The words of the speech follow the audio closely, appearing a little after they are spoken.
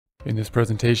In this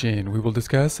presentation, we will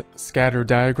discuss scatter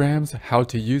diagrams, how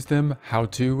to use them, how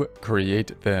to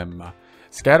create them.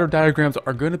 Scatter diagrams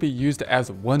are going to be used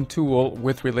as one tool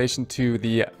with relation to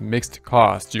the mixed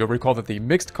costs. You'll recall that the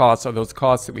mixed costs are those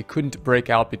costs that we couldn't break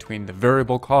out between the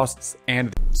variable costs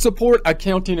and support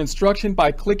accounting instruction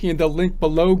by clicking the link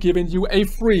below, giving you a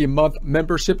free month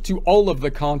membership to all of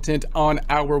the content on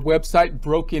our website,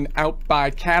 broken out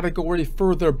by category,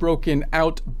 further broken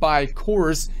out by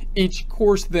course. Each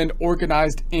course then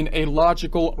organized in a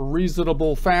logical,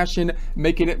 reasonable fashion,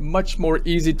 making it much more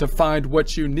easy to find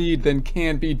what you need than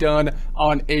can be done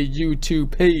on a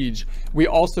YouTube page. We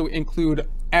also include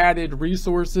added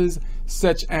resources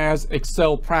such as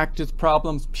Excel practice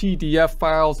problems, PDF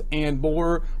files, and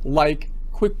more, like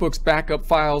QuickBooks backup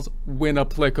files when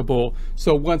applicable.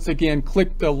 So once again,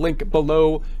 click the link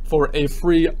below for a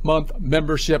free month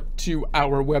membership to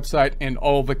our website and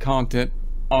all the content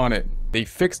on it. The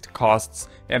fixed costs,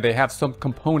 and they have some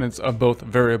components of both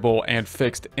variable and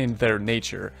fixed in their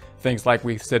nature. Things like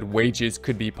we said, wages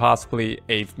could be possibly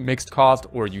a mixed cost,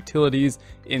 or utilities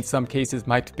in some cases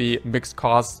might be mixed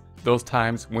costs. Those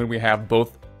times when we have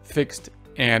both fixed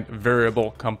and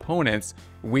variable components,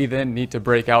 we then need to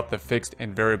break out the fixed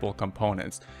and variable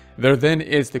components. There then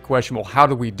is the question, well, how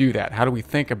do we do that? How do we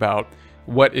think about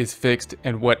what is fixed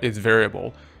and what is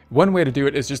variable? One way to do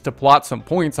it is just to plot some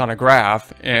points on a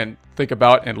graph and think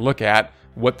about and look at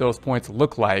what those points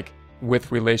look like with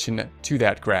relation to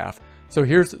that graph. So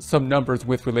here's some numbers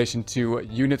with relation to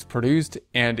units produced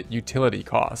and utility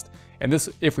cost. And this,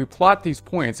 if we plot these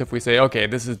points, if we say, okay,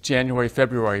 this is January,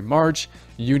 February, March,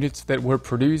 units that were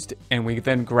produced, and we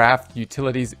then graph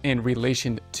utilities in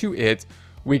relation to it,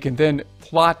 we can then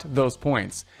plot those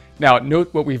points. Now,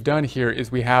 note what we've done here is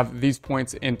we have these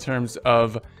points in terms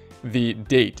of the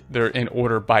date. They're in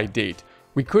order by date.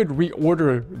 We could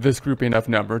reorder this grouping of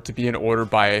number to be in order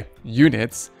by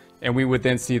units, and we would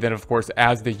then see that, of course,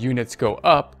 as the units go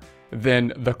up,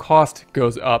 then the cost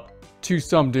goes up to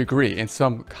some degree in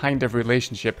some kind of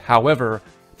relationship. However,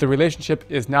 the relationship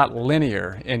is not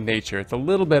linear in nature. It's a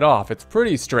little bit off. It's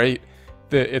pretty straight.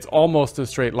 It's almost a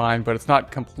straight line, but it's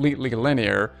not completely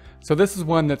linear. So this is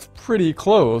one that's pretty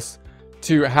close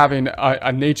to having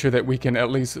a nature that we can at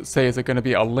least say is going to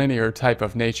be a linear type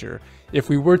of nature. If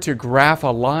we were to graph a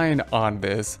line on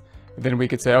this, then we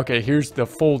could say, okay, here's the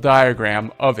full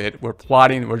diagram of it. We're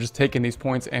just taking these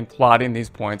points and plotting these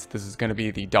points. This is going to be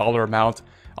the dollar amount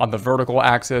on the vertical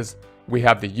axis. We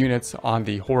have the units on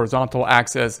the horizontal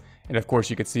axis. And of course,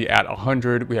 you can see at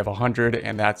 100, we have 100,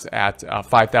 and that's at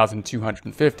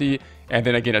 5,250. And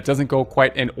then again, it doesn't go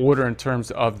quite in order in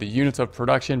terms of the units of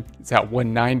production. It's at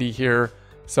 190 here,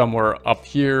 somewhere up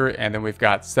here, and then we've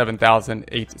got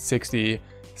 7,860,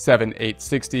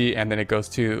 7,860, and then it goes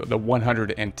to the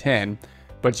 110.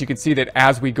 But you can see that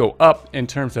as we go up in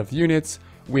terms of units,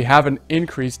 we have an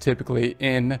increase typically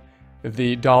in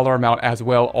the dollar amount as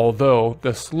well, although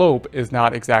the slope is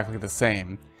not exactly the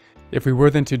same. If we were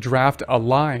then to draft a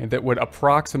line that would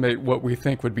approximate what we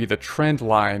think would be the trend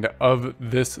line of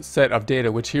this set of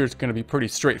data, which here is going to be pretty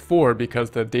straightforward because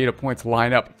the data points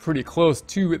line up pretty close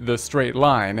to the straight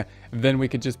line, then we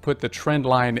could just put the trend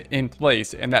line in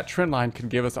place, and that trend line can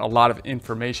give us a lot of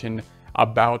information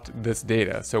about this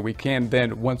data. So we can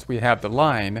then, once we have the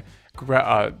line,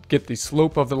 get the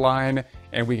slope of the line,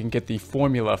 and we can get the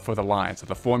formula for the line. So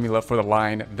the formula for the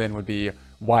line then would be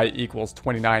y equals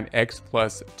 29x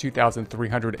plus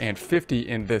 2,350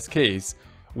 in this case.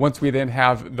 Once we then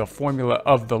have the formula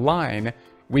of the line,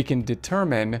 we can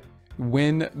determine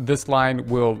when this line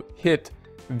will hit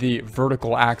the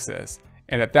vertical axis.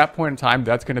 And at that point in time,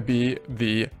 that's going to be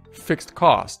the fixed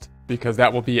cost, because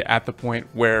that will be at the point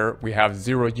where we have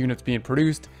 0 units being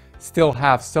produced, still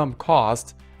have some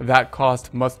cost. That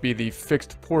cost must be the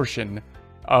fixed portion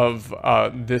of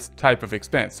this type of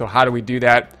expense. So how do we do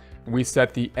that? We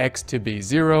set the x to be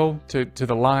 0 to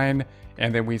the line,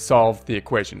 and then we solve the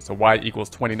equation. So y equals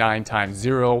 29 times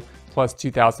 0 plus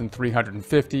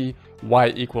 2,350,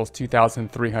 y equals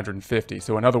 2,350.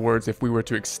 So in other words, if we were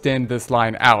to extend this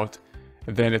line out,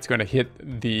 then it's going to hit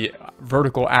the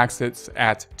vertical axis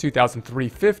at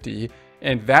 2,350,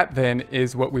 and that then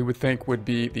is what we would think would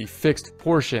be the fixed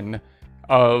portion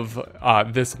of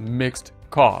this mixed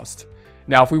cost.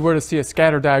 Now, if we were to see a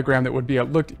scatter diagram that would be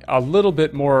looked a little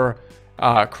bit more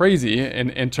crazy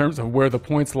in terms of where the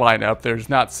points line up, there's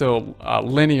not so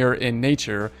linear in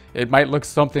nature, it might look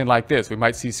something like this. We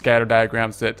might see scatter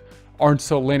diagrams that aren't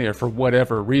so linear for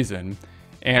whatever reason.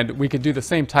 And we could do the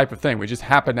same type of thing. We just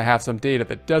happen to have some data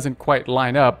that doesn't quite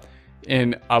line up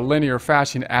in a linear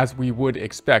fashion as we would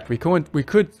expect. We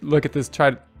could look at this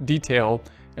detail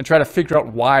and try to figure out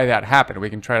why that happened. We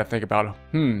can try to think about,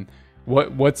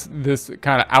 what's this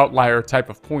kind of outlier type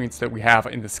of points that we have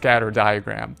in the scatter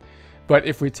diagram. But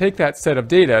if we take that set of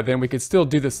data, then we could still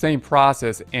do the same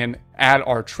process and add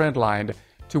our trend line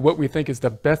to what we think is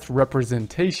the best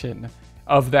representation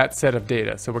of that set of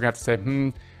data. So we're gonna have to say,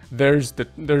 there's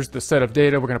the set of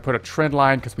data. We're gonna put a trend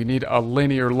line because we need a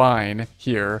linear line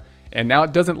here. And now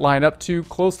it doesn't line up too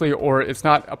closely, or it's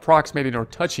not approximating or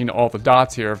touching all the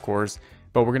dots here, of course,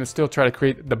 but we're gonna still try to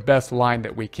create the best line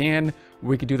that we can.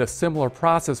 We could do the similar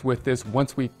process with this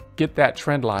once we get that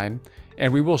trend line.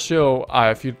 And we will show,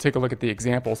 if you take a look at the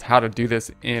examples, how to do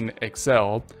this in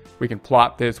Excel. We can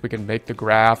plot this, we can make the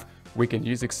graph, we can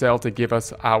use Excel to give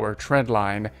us our trend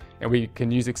line, and we can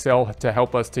use Excel to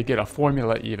help us to get a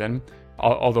formula even.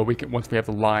 Although we can, once we have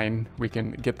the line, we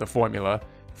can get the formula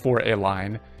for a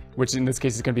line, which in this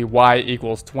case is going to be y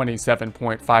equals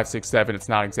 27.567. It's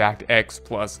not exact, x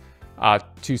plus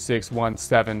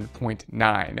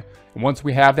 2617.9. Once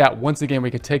we have that, once again,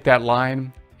 we can take that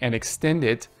line and extend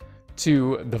it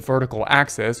to the vertical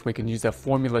axis. We can use that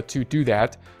formula to do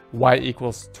that. Y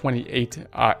equals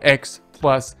 28x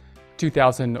plus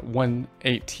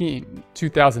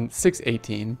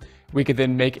 2618. We could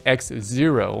then make x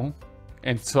 0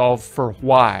 and solve for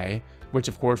y, which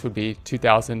of course would be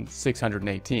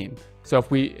 2618. So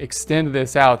if we extend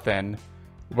this out, then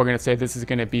we're going to say this is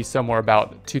going to be somewhere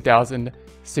about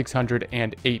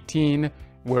 2618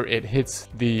 where it hits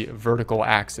the vertical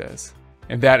axis.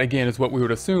 And that again is what we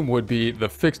would assume would be the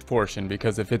fixed portion,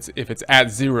 because if it's at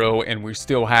 0 and we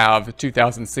still have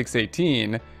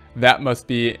 2618, that must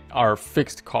be our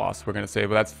fixed cost. We're going to say,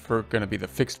 well, that's going to be the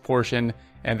fixed portion,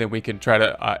 and then we can try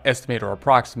to estimate or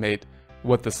approximate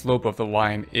what the slope of the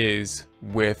line is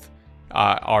with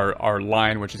our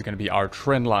line, which is going to be our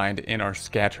trend line in our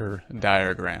scatter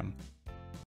diagram.